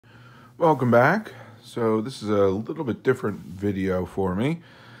Welcome back. So this is a little bit different video for me.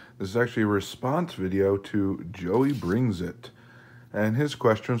 This is actually a response video to Joey Brings It. And his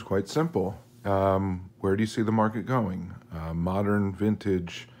question is quite simple. Where do you see the market going? Modern,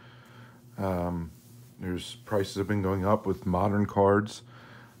 vintage. There's prices have been going up with modern cards.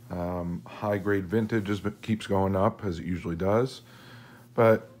 High grade vintage keeps going up as it usually does.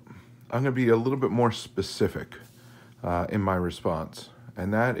 But I'm going to be a little bit more specific in my response.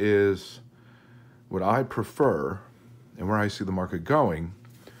 And that is what I prefer and where I see the market going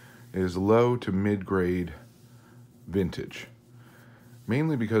is low to mid-grade vintage.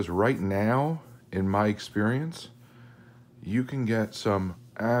 Mainly because right now, in my experience, you can get some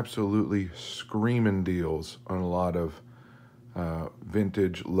absolutely screaming deals on a lot of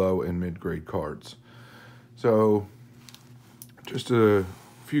vintage, low, and mid-grade cards. So just a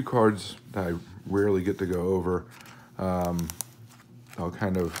few cards that I rarely get to go over. I'll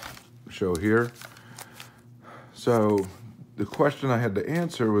kind of show here. So the question I had to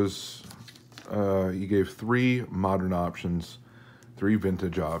answer was, he gave 3 modern options, 3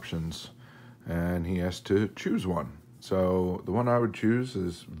 vintage options, and he asked to choose one. So the one I would choose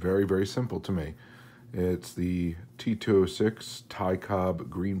is very, very simple to me. It's the T206 Ty Cobb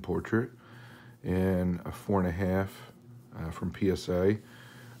Green Portrait in a 4.5 from PSA,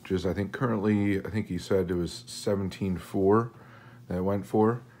 which is, I think currently, I think he said it was 17.4 that it went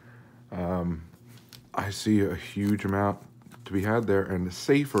for. I see a huge amount to be had there and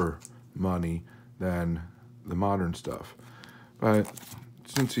safer money than the modern stuff. But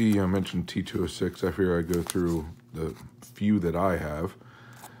since he mentioned T206, I figure I'd go through the few that I have.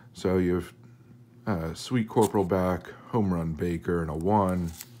 So you have Sweet Corporal back, Home Run Baker in a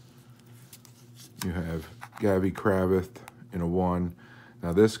 1. You have Gabby Kravitz in a 1.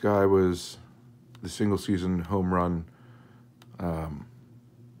 Now this guy was the single season home run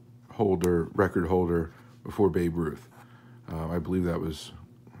record holder before Babe Ruth. I believe that was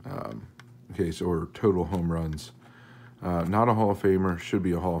the case, or total home runs. Not a Hall of Famer, should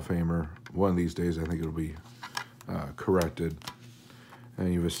be a Hall of Famer. One of these days I think it'll be corrected.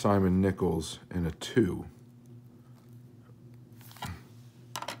 And you have Simon Nichols in a 2.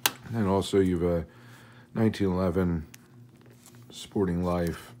 And also you have a 1911 Sporting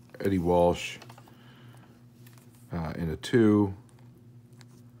Life Eddie Walsh in a 2.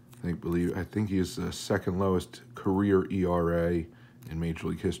 I think he is the second lowest career ERA in Major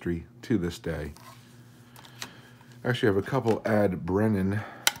League history to this day. Actually, I have a couple Ad Brennan,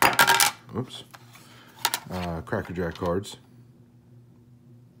 Cracker Jack cards.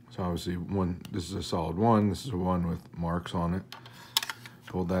 So obviously this is a solid 1. This is a 1 with marks on it.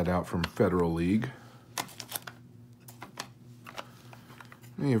 Pulled that out from Federal League.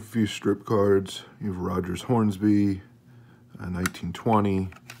 And you have a few strip cards. You have Rogers Hornsby, 1920.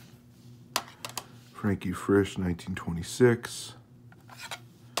 Frankie Frisch, 1926.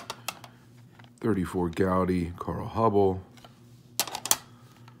 34 Gowdy, Carl Hubble.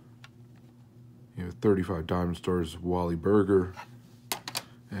 You have 35 Diamond Stars, Wally Berger.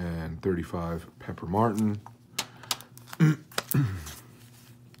 And 35 Pepper Martin.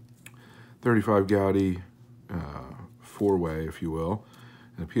 35 Gowdy, 4-way, if you will.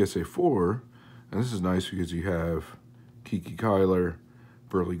 And a PSA 4, and this is nice because you have Kiki Kyler,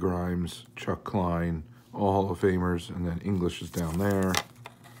 Burley Grimes, Chuck Klein, all Hall of Famers, and then English is down there.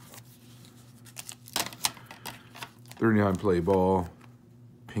 39 Play Ball,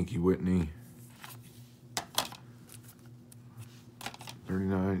 Pinky Whitney.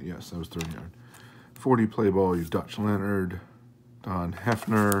 39, yes, that was 39. 40 Play Ball, you Dutch Leonard, Don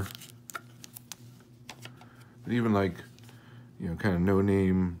Hefner. But even like, kind of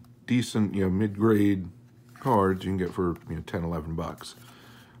no-name, decent, mid-grade cards you can get for, 10, 11 bucks.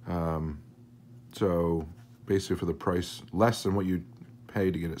 So basically for the price less than what you pay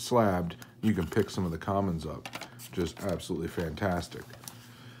to get it slabbed, you can pick some of the commons up. Just absolutely fantastic.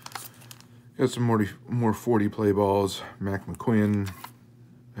 Got some more 40 play balls, Mac McQuinn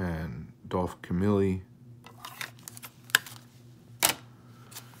and Dolph Camilli.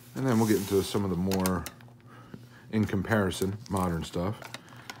 And then we'll get into some of the more, in comparison, modern stuff.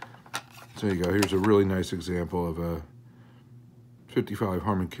 So there you go. Here's a really nice example of a 55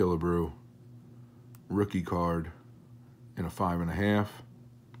 Harmon Killebrew rookie card in a 5.5.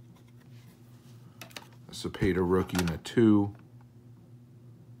 A Cepeda rookie in a 2.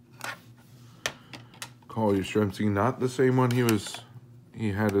 Call Yastrzemski, not the same one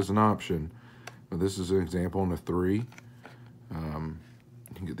he had as an option, but this is an example in a 3. You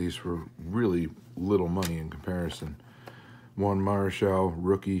can get these for really little money in comparison. Juan Marichal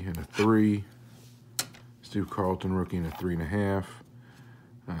rookie in a 3. Steve Carlton rookie in a 3.5.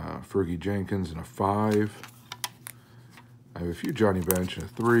 Fergie Jenkins in a 5. I have a few Johnny Bench in a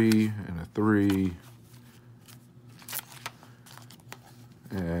 3, and a 3,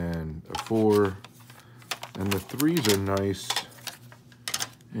 and a 4. And the 3s are nice.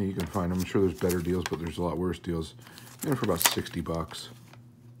 Yeah, you can find them. I'm sure there's better deals, but there's a lot worse deals. And for about $60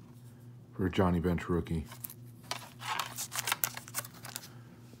 for a Johnny Bench rookie.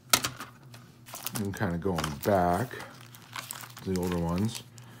 And kind of going back to the older ones.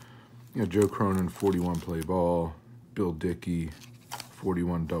 You know, Joe Cronin, 41 play ball. Bill Dickey,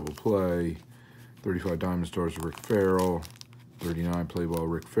 41 double play. 35 Diamond Stars, Rick Farrell. 39 play ball,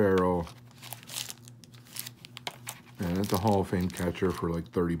 Rick Farrell. And it's a Hall of Fame catcher for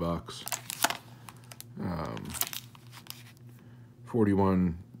like $30.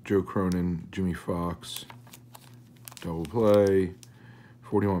 41 Joe Cronin, Jimmy Fox, double play.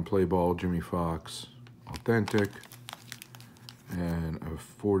 41 play ball, Jimmy Fox, authentic. And a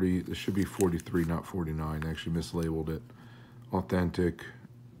 40, this should be 43, not 49. I actually mislabeled it. Authentic,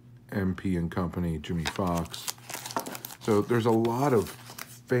 MP and Company, Jimmy Fox. So there's a lot of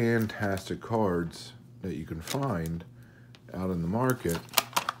fantastic cards that you can find out in the market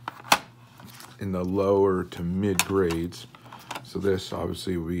in the lower to mid grades. So this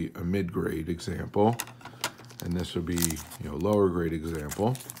obviously would be a mid-grade example, and this would be, you know, lower grade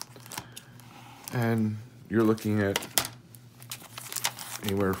example. And you're looking at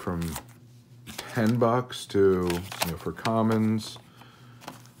anywhere from $10 to, you know, for commons,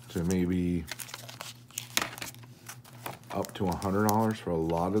 to maybe up to $100 for a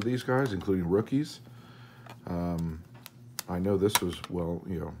lot of these guys, including rookies. I know this was, well,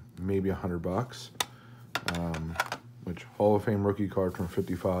 you know, maybe $100, which Hall of Fame rookie card from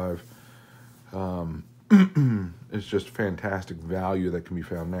 55 is just fantastic value that can be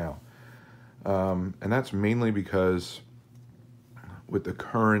found now. And that's mainly because with the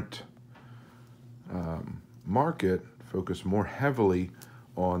current market focused more heavily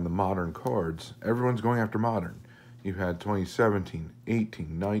on the modern cards, everyone's going after modern. You've had 2017,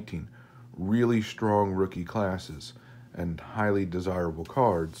 18, 19, really strong rookie classes and highly desirable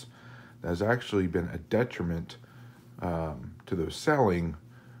cards. That has actually been a detriment to those selling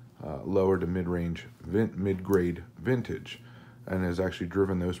lower to mid-range, mid-grade vintage, and has actually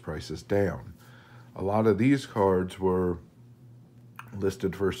driven those prices down. A lot of these cards were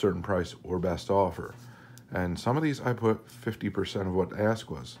listed for a certain price or best offer. And some of these I put 50% of what the ask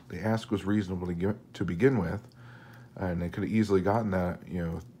was. The ask was reasonable to begin with, and they could have easily gotten that, you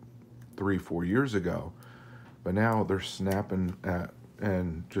know, 3-4 years ago. But now they're snapping at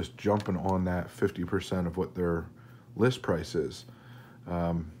and just jumping on that 50% of what their list price is,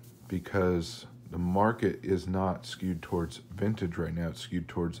 because the market is not skewed towards vintage right now. It's skewed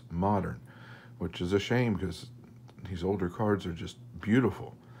towards modern, which is a shame because these older cards are just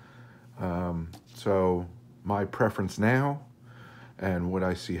beautiful. So my preference now and what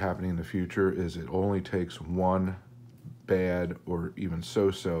I see happening in the future is it only takes one bad or even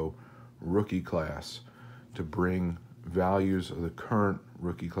so-so rookie class to bring values of the current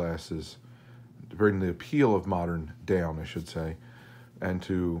rookie classes, to bring the appeal of modern down, I should say, and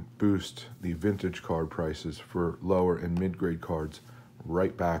to boost the vintage card prices for lower and mid-grade cards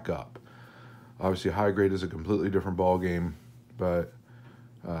right back up. Obviously, high grade is a completely different ball game, but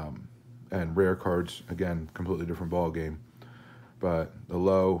and rare cards, again, completely different ball game. But the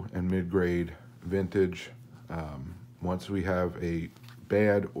low and mid-grade vintage, once we have a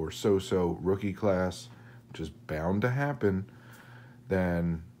bad or so-so rookie class, which is bound to happen,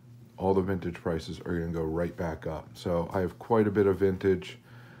 then all the vintage prices are going to go right back up. So I have quite a bit of vintage.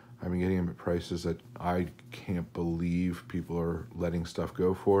 I've been getting them at prices that I can't believe people are letting stuff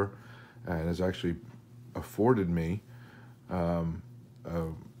go for, and has actually afforded me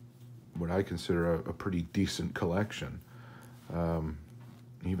what I consider a pretty decent collection,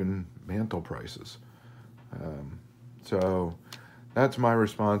 even mantle prices. So that's my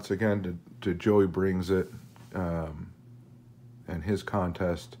response again to Joey BRiNGS and his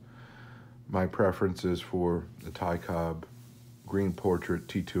contest. My preference is for the Ty Cobb Green Portrait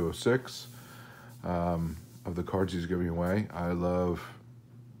T206 of the cards he's giving away. I love,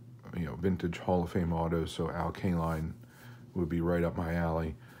 you know, vintage Hall of Fame autos, so Al Kaline would be right up my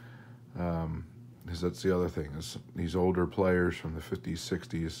alley. Because that's the other thing, is these older players from the 50s,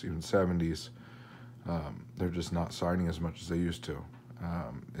 60s, even 70s, they're just not signing as much as they used to.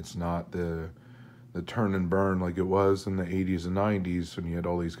 It's not the turn and burn like it was in the 80s and 90s when you had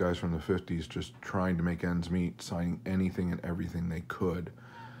all these guys from the 50s just trying to make ends meet, signing anything and everything they could.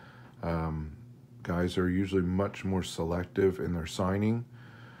 Guys are usually much more selective in their signing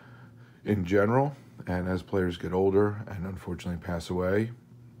in general, and as players get older and unfortunately pass away,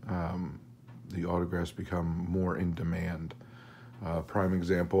 the autographs become more in demand. Prime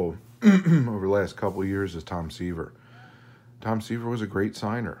example over the last couple of years is Tom Seaver. Tom Seaver was a great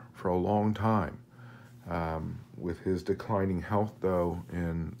signer for a long time. With his declining health, though,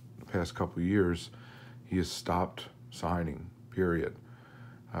 in the past couple of years, he has stopped signing, period.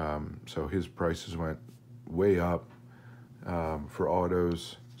 So his prices went way up for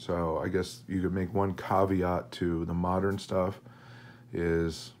autos. So I guess you could make one caveat to the modern stuff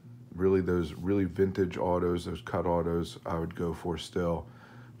is really those really vintage autos, those cut autos, I would go for still.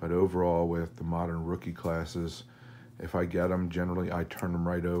 But overall, with the modern rookie classes, if I get them, generally I turn them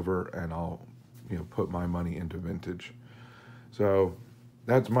right over and I'll, put my money into vintage. So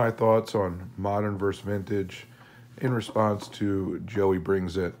that's my thoughts on modern versus vintage in response to Joey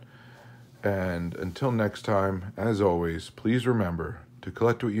Brings It. And until next time, as always, please remember to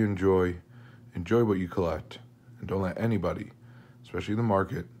collect what you enjoy what you collect, and don't let anybody, especially the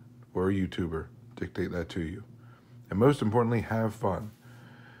market or a YouTuber, dictate that to you. And most importantly, have fun.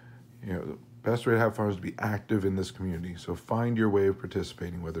 The best way to have fun is to be active in this community. So find your way of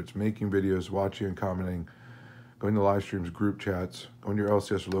participating, whether it's making videos, watching and commenting, going to live streams, group chats, going to your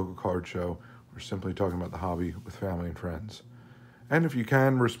LCS or local card show, or simply talking about the hobby with family and friends. And if you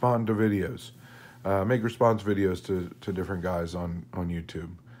can, respond to videos. Make response videos to different guys on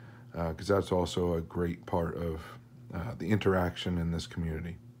YouTube, because that's also a great part of the interaction in this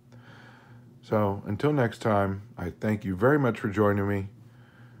community. So until next time, I thank you very much for joining me.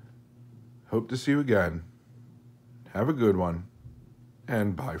 Hope to see you again. Have a good one,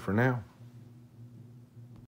 and bye for now.